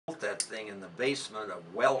thing in the basement of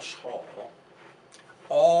Welsh Hall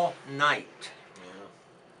all night.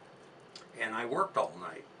 Yeah. And I worked all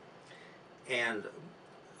night. And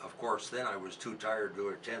of course, then I was too tired to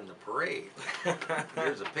attend the parade.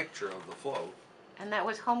 Here's a picture of the float. And that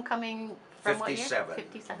was homecoming from 57. What year?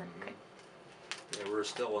 57. Mm-hmm. Okay. Yeah, we're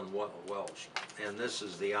still in Welsh. And this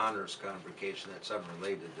is the honors convocation that's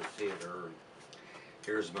unrelated to theater.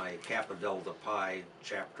 Here's my Kappa Delta Pi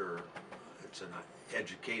chapter. It's an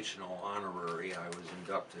educational honorary. I was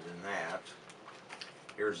inducted in that.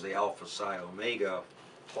 Here's the Alpha Psi Omega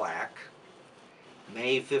plaque.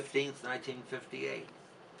 May 15th, 1958.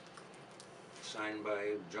 Signed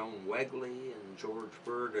by Joan Wegley and George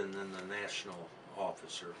Bird, and then the national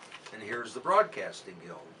officer. And here's the Broadcasting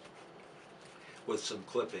Guild with some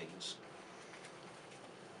clippings.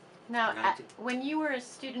 Now, when you were a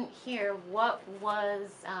student here, what was,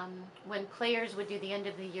 when players would do the end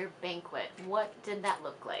of the year banquet, what did that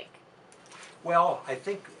look like? Well, I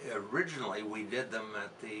think originally we did them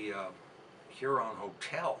at the Huron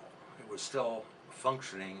Hotel. It was still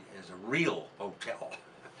functioning as a real hotel.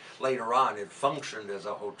 Later on, it functioned as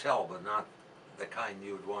a hotel, but not the kind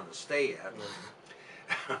you would want to stay at,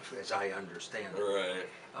 as I understand it. Right.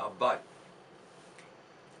 But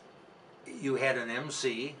you had an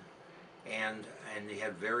MC, and you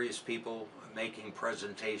had various people making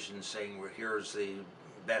presentations saying, well, here's the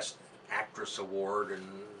best actress award, and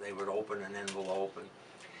they would open an envelope,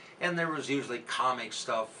 and there was usually comic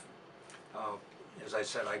stuff. As I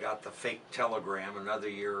said, I got the fake telegram another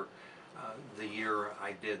year. The year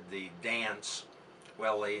I did the dance,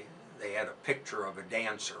 well, they had a picture of a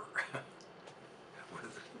dancer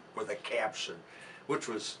with a caption, which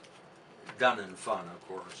was done in fun, of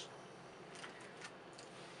course.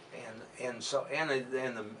 And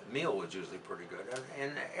the meal was usually pretty good,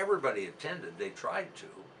 and everybody attended. They tried to,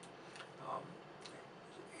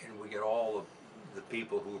 and we get all of the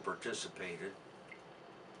people who participated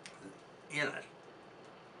in it.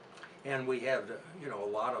 And we had, a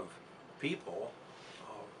lot of people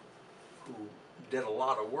who did a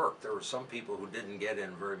lot of work. There were some people who didn't get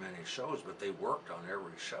in very many shows, but they worked on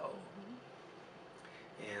every show.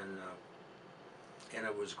 Mm-hmm. And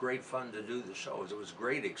it was great fun to do the shows. It was a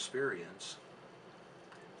great experience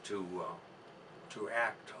to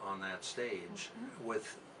act on that stage. Mm-hmm.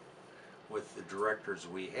 with the directors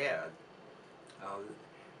we had. I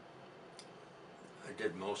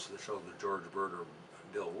did most of the shows with George Bird or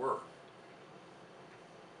Bill Work.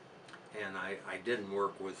 And I didn't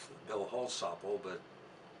work with Bill Holsopple,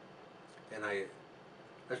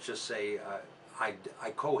 let's just say, I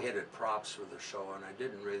co-headed props for the show, and I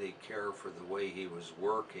didn't really care for the way he was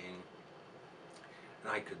working.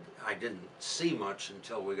 And I didn't see much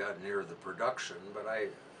until we got near the production, but I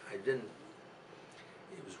didn't,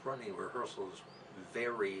 he was running rehearsals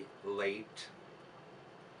very late.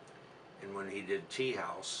 And when he did Tea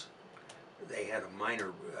House, they had a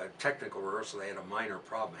minor technical rehearsal. They had a minor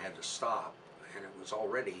problem, had to stop, and it was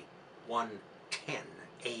already 1:10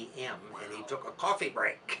 a.m. and he took a coffee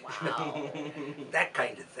break. Wow. That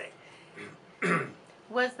kind of thing.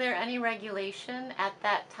 Was there any regulation at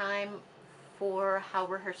that time for how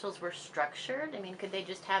rehearsals were structured? I mean, could they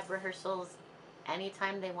just have rehearsals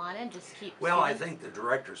anytime they wanted, just keep Well, students? I think the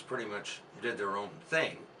directors pretty much did their own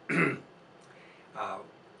thing.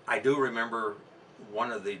 I do remember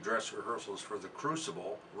one of the dress rehearsals for The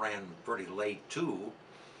Crucible ran pretty late too,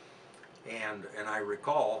 and I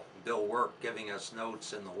recall Bill Work giving us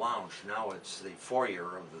notes in the lounge. Now it's the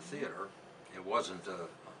foyer of the theater. It wasn't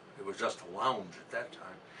it was just a lounge at that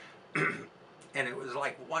time. And it was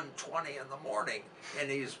like 1:20 in the morning, and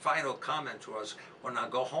his final comment to us, well, now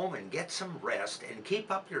go home and get some rest and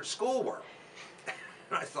keep up your schoolwork.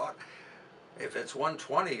 And I thought, if it's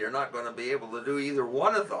 1:20, you're not going to be able to do either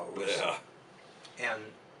one of those. Yeah. And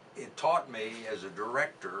it taught me as a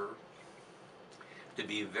director to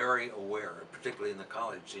be very aware, particularly in the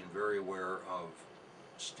college scene, very aware of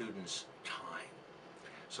students' time.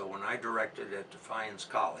 So when I directed at Defiance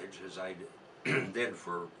College, as I did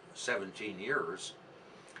for 17 years,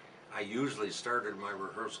 I usually started my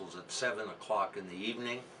rehearsals at 7 o'clock in the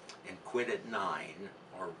evening and quit at 9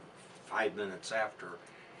 or 5 minutes after,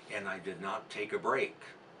 and I did not take a break.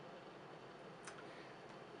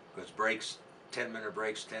 Because breaks, 10-minute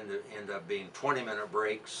breaks tend to end up being 20-minute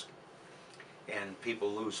breaks, and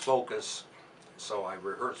people lose focus. So I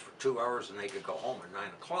rehearsed for 2 hours and they could go home at 9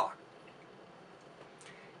 o'clock.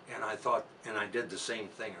 And I thought, and I did the same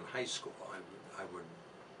thing in high school. I would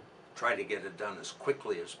try to get it done as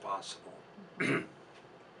quickly as possible.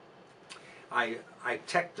 I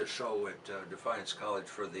teched a show at Defiance College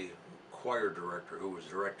for the choir director who was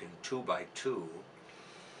directing 2 by 2,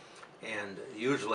 And usually